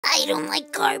I don't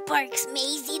like car parks,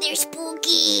 Maisie. They're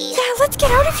spooky. Yeah, let's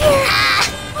get out of here.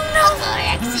 Oh no! A car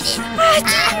accident. Do you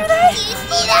hear that? Do you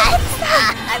see that?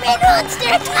 A red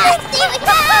monster.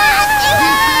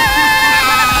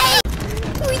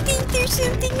 We think there's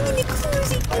something in the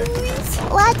closet, boys.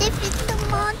 What if it's the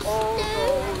monster?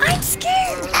 I'm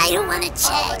scared. I don't want to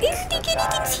check. I don't think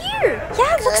anything's here.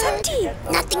 Yeah, it looks empty.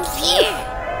 Nothing's here.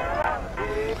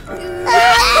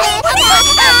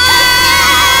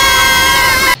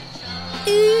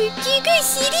 Do you guys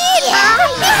see it?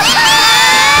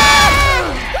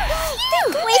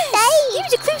 He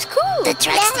was a close call. The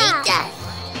truck's take that.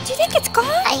 Do you think it's gone?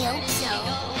 I hope so.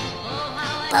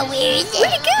 But where is it?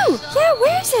 Where'd it go? Yeah,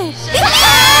 where is it?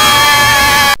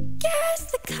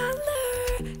 Guess the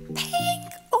color.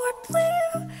 Pink or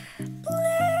blue?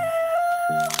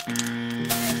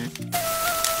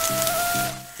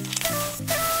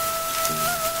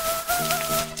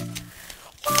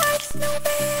 White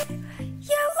snowman,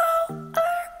 yellow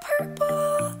or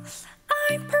purple?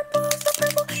 I'm purple, so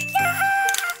purple.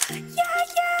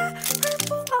 Yeah,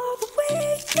 purple all the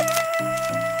way. Yeah.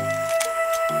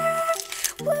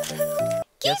 Woohoo!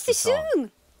 Guess the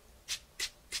song.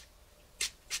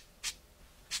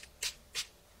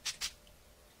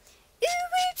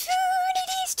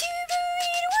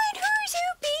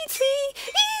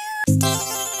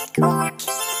 Or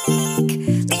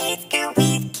cake, let's go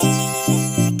with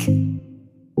cake.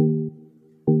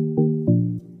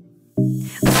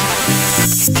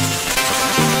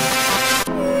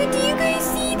 Do you guys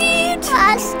see that? A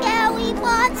scary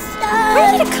monster.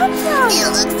 Where did it come from? It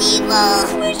looks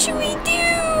evil. What should we do?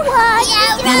 What?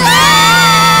 Yeah.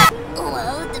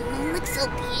 Whoa, the moon looks so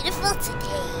beautiful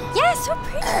today. Yeah, so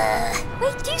pretty.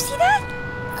 Wait, do you see that?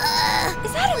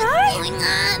 Is that an eye? What's going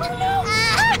on? Oh no.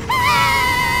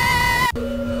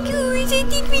 Guys, I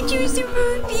think we chose the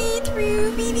wrong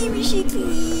bathroom. Maybe we should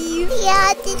leave.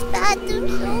 Yeah, this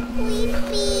bathroom's so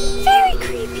creepy. Very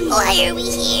creepy. Why are we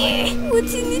here?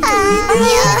 What's in the toilet?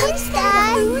 Yeah, what's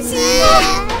that? Who's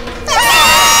it?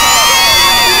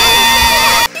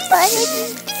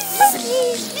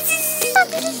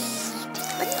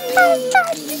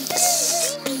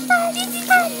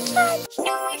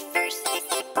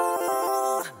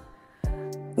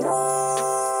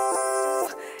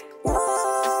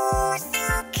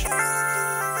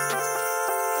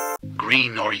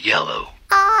 Green or yellow?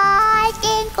 I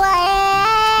think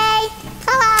gray.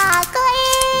 Come on,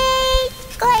 green.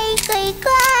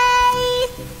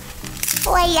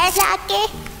 Wait a second.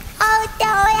 Oh,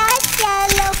 no, that's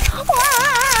yellow.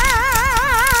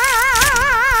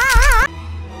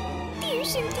 There's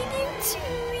something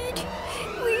outside.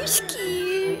 We're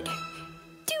scared.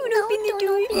 Don't open the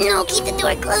door. No, keep the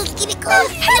door closed. Keep it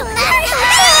closed.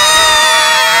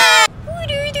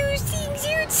 What are those things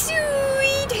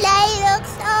outside? They look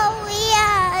so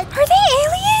weird. Are they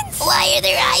aliens? Why are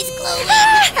their eyes glowing?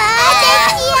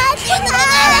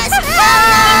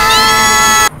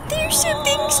 There's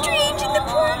something strange in the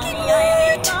parking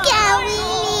lot. Can we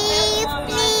leave,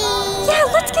 please? Yeah,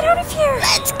 let's get out of here.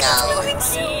 Let's go. Moving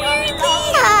so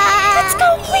weirdly. Let's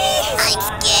go, please. I'm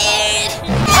scared.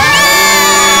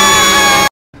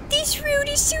 This road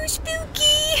is so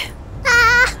spooky.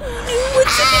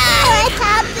 What's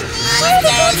happening? Where are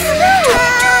they going to the road?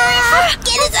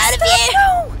 Get us out of here.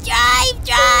 No.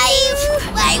 Drive.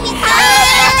 Why are we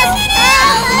stopping?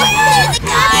 There's a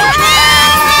car.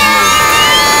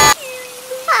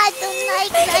 I don't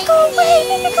like Let it go away.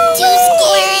 Let it go Too away.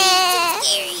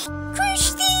 scary. Crush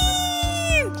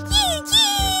them.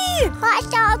 Yeah. Hot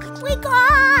dog, we're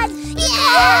gone.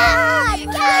 Yeah.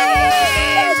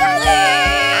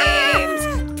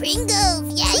 Pringles.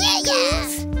 Yeah.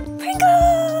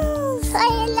 Pringles. I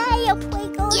like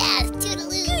Pringles. Yeah,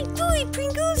 toodaloo. Good boy,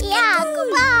 Pringles. Yeah,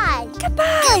 goodbye.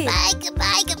 Goodbye.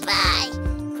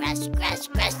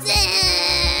 Crush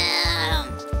them.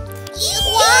 You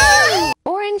won.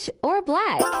 Orange or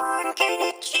black? I'm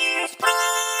gonna choose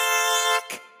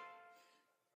black.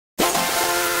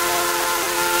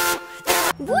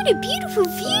 What a beautiful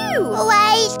view.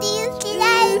 Why do you see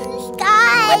that in the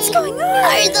sky? What's going on?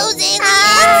 Are those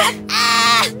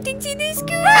aliens? Things in the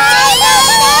sky. I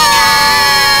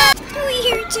We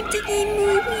heard something in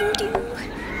my window.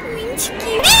 I'm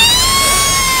scared.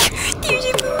 There's a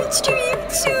monster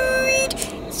outside.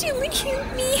 Someone help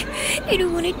me. I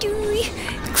don't want to die.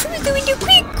 Close the window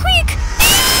quick.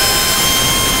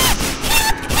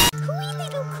 Wee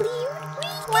little cloud.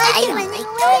 I don't like like that.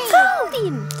 that. Found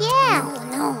him. Yeah.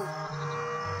 No.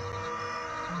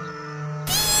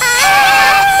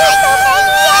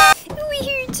 We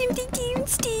heard something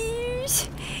downstairs.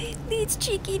 Let's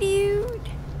check it out.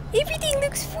 Everything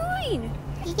looks fine.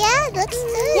 Yeah, looks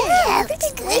good.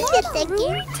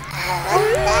 Right?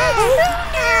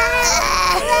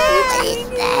 What is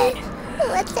that?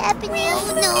 What's happening?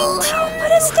 Oh no!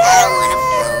 Put us down! I don't want to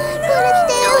float. Put us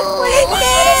down.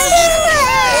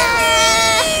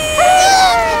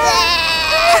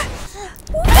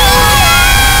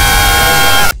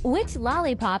 Which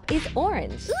lollipop is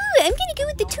orange? Ooh, I'm gonna go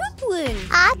with the top one.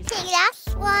 I'll take that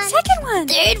one. Second one.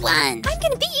 Third one. I'm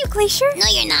gonna beat you, Glacier. No,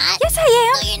 you're not. Yes, I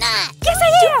am. No, you're not. Yes, I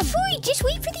am. Don't just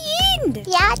wait for the end.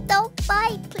 Yeah, don't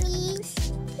fight, please.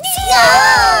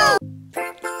 No!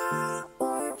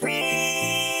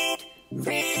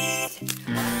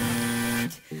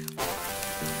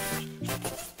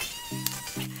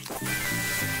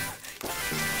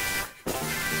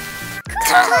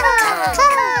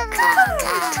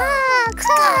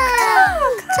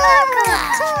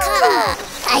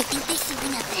 I think there's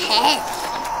something up ahead.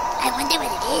 I wonder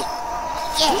what it is.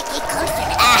 Yeah, get closer.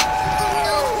 Oh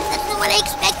no, that's not what I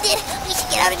expected. We should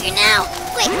get out of here now.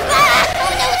 Quick! Oh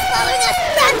no, it's following us.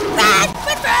 Run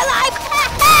for our life.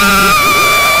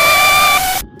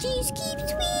 Just keep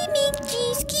swimming.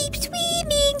 Just keep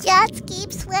swimming. Just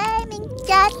keep swimming.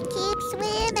 Just keep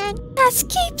swimming. Just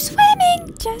keep swimming.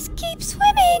 Just keep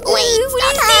swimming. Wait,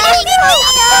 what stop.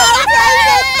 is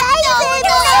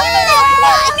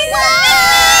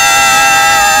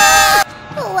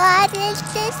What is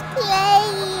this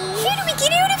place? How do we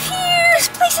get out of here? This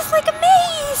place is like a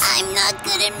maze. I'm not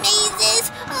good at mazes.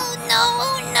 Oh no.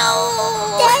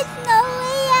 There's no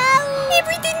way out.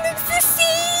 Everything looks the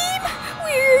same.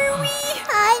 Where are we?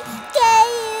 I'm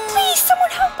scared. Please,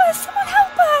 someone help us. Someone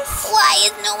help us. Why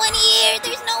is no one here?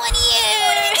 There's no one here.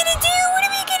 What are we gonna do? What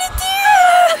are we gonna do?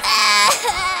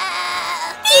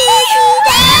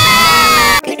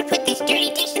 I'm gonna put this dirty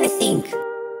dish in the sink.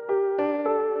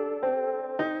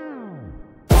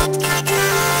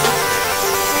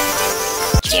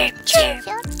 Chirp, chirp,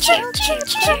 chirp, chirp,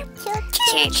 chirp, chirp,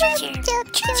 chirp,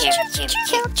 chirp,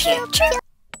 chirp, chirp, chirp.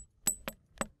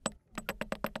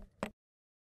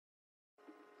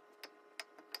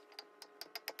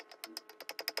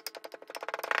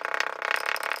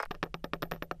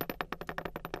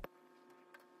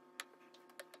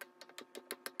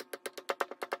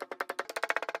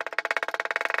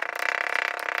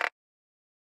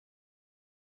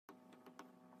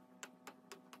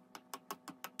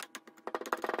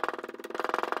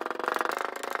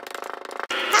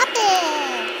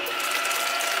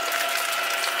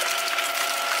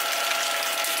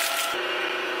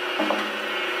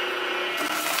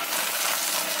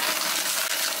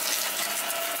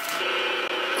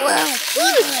 Whoa,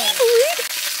 keyboard.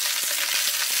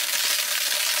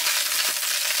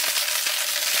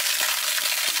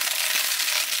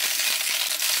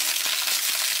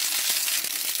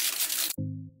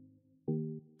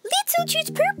 Let's all choose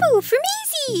purple for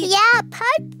Maisie. Yeah,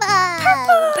 purple.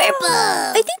 Purple.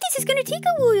 I think this is gonna take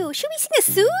a while. Should we sing a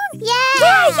song? Yeah.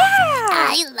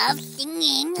 Yeah. I love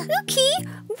singing. Okay.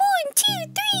 1,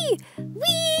 2, 3.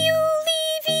 We all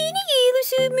live in a yellow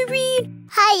submarine.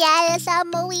 Hi, yellow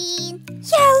submarine.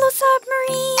 Yellow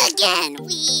submarine. Again,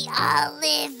 we all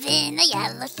live in a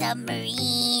yellow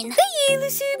submarine. The yellow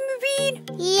submarine.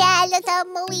 Yellow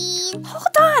submarine.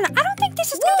 Hold on. I don't think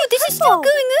this is gonna be This is still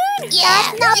going on.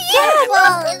 Yeah, not Yeah, purple.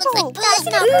 not It looks like purple. blue. That's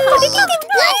Not not purple. purple.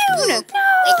 That's blue. No.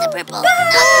 Where's the purple? No.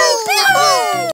 No.